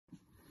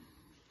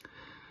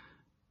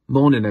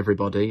Morning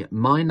everybody,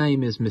 my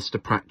name is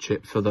Mr.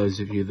 Pratchett for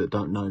those of you that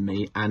don't know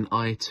me, and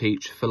I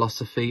teach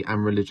philosophy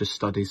and religious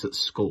studies at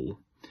school.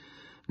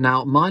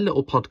 Now my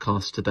little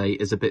podcast today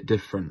is a bit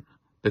different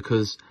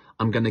because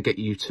I'm going to get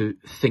you to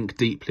think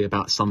deeply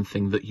about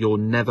something that you're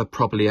never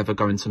probably ever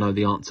going to know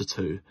the answer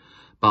to.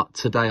 But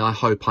today I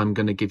hope I'm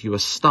going to give you a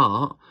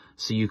start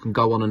so you can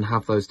go on and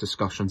have those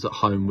discussions at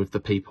home with the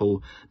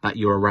people that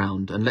you're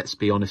around. And let's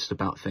be honest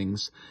about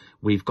things.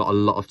 We've got a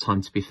lot of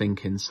time to be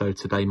thinking, so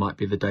today might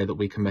be the day that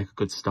we can make a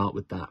good start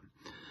with that.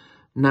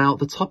 Now,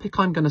 the topic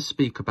I'm going to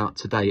speak about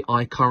today,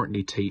 I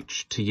currently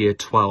teach to year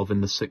 12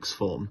 in the sixth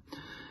form.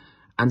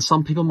 And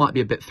some people might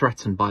be a bit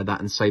threatened by that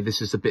and say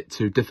this is a bit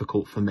too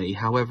difficult for me.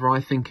 However,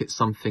 I think it's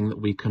something that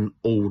we can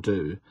all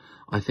do.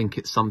 I think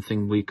it's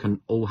something we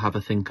can all have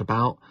a think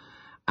about.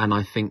 And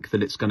I think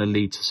that it's going to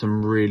lead to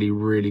some really,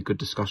 really good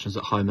discussions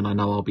at home. And I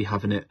know I'll be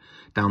having it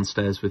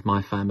downstairs with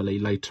my family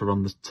later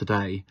on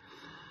today.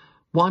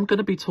 What I'm going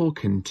to be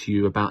talking to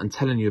you about and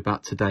telling you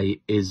about today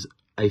is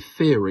a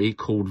theory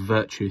called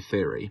virtue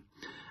theory.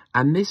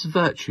 And this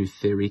virtue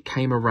theory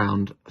came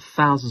around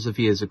thousands of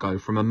years ago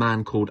from a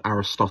man called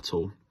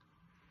Aristotle.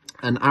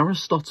 And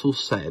Aristotle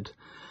said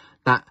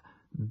that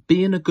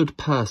being a good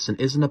person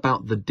isn't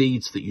about the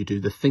deeds that you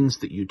do, the things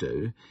that you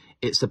do.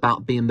 It's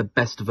about being the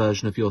best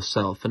version of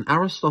yourself. And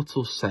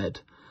Aristotle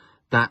said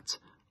that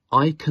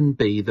I can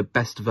be the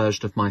best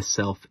version of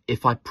myself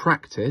if I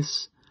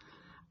practice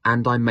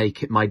and I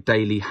make it my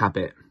daily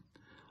habit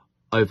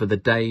over the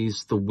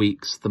days, the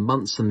weeks, the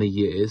months and the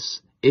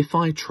years. If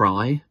I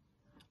try,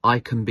 I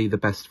can be the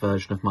best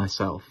version of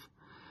myself.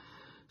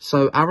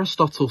 So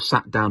Aristotle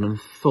sat down and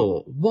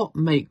thought, what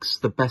makes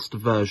the best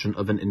version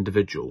of an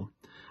individual?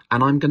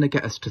 And I'm going to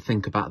get us to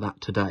think about that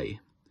today.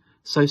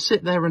 So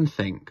sit there and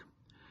think,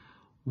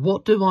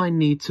 what do I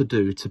need to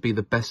do to be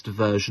the best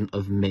version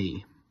of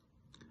me?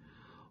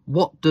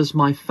 What does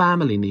my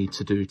family need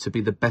to do to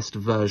be the best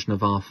version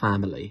of our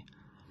family?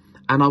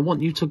 And I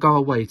want you to go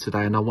away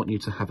today and I want you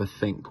to have a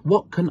think.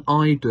 What can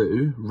I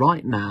do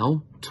right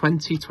now,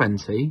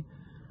 2020,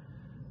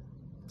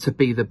 to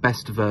be the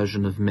best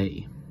version of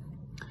me?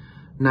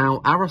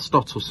 Now,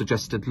 Aristotle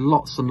suggested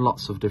lots and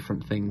lots of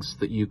different things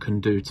that you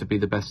can do to be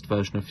the best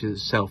version of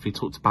yourself. He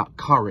talked about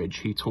courage.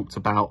 He talked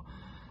about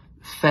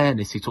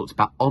fairness. He talked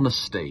about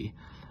honesty.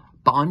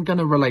 But I'm going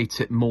to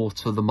relate it more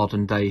to the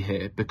modern day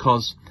here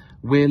because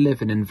we're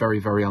living in very,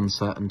 very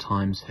uncertain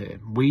times here.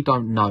 We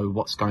don't know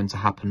what's going to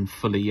happen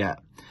fully yet.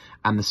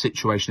 And the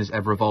situation is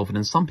ever evolving.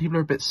 And some people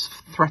are a bit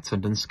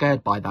threatened and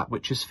scared by that,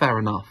 which is fair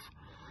enough.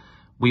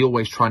 We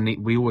always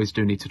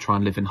do need to try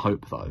and live in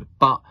hope, though.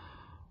 But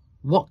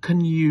what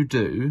can you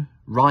do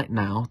right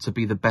now to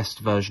be the best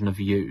version of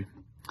you?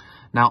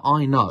 Now,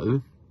 I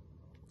know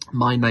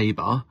my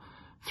neighbour,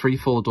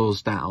 3-4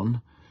 doors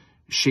down,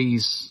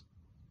 she's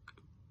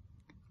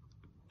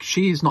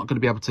not going to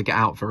be able to get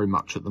out very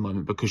much at the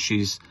moment because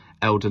she's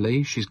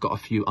elderly. She's got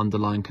a few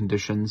underlying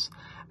conditions.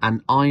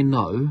 And I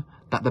know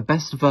that the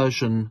best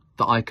version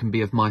that I can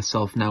be of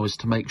myself now is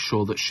to make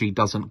sure that she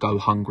doesn't go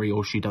hungry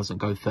or she doesn't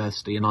go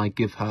thirsty. And I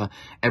give her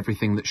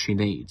everything that she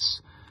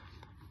needs.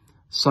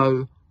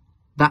 So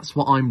that's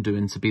what I'm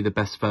doing to be the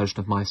best version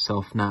of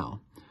myself now.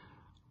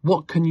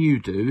 What can you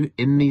do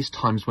in these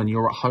times when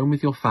you're at home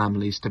with your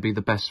families to be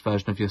the best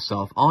version of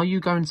yourself? Are you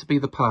going to be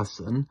the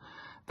person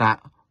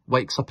that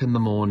wakes up in the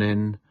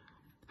morning,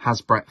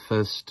 has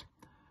breakfast,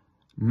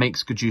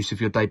 makes good use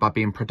of your day by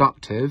being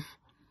productive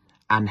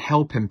and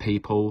helping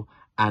people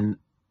and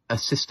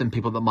assisting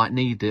people that might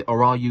need it?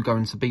 Or are you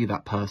going to be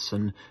that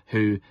person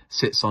who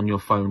sits on your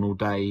phone all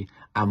day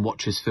and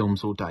watches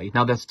films all day?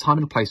 Now, there's a time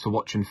and a place for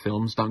watching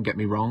films, don't get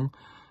me wrong,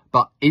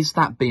 but is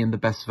that being the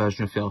best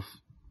version of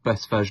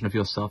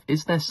yourself?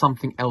 Is there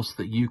something else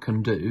that you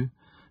can do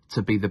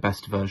to be the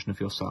best version of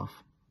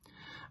yourself?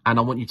 And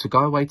I want you to go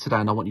away today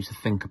and I want you to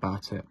think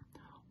about it.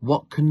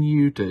 What can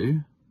you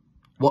do?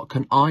 What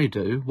can I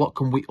do? What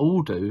can we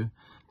all do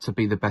to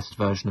be the best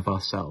version of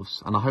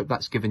ourselves? And I hope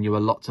that's given you a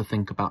lot to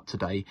think about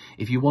today.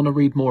 If you want to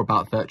read more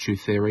about virtue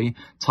theory,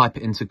 type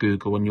it into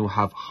Google and you'll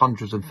have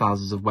hundreds and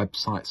thousands of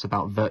websites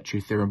about virtue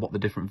theory and what the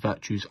different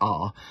virtues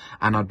are.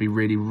 And I'd be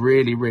really,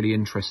 really, really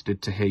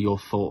interested to hear your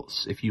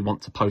thoughts. If you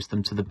want to post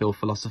them to the Bill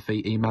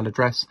Philosophy email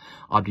address,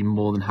 I'd be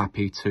more than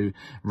happy to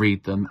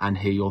read them and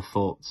hear your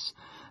thoughts.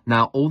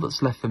 Now, all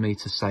that's left for me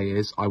to say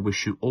is I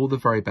wish you all the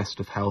very best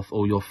of health,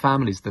 all your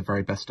families the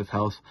very best of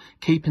health.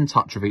 Keep in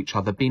touch with each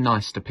other, be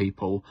nice to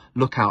people,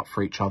 look out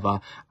for each other,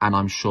 and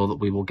I'm sure that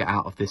we will get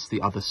out of this,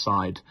 the other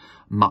side,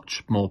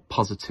 much more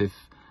positive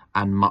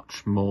and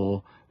much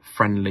more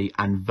friendly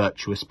and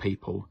virtuous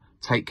people.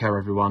 Take care,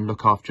 everyone.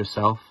 Look after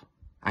yourself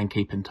and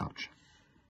keep in touch.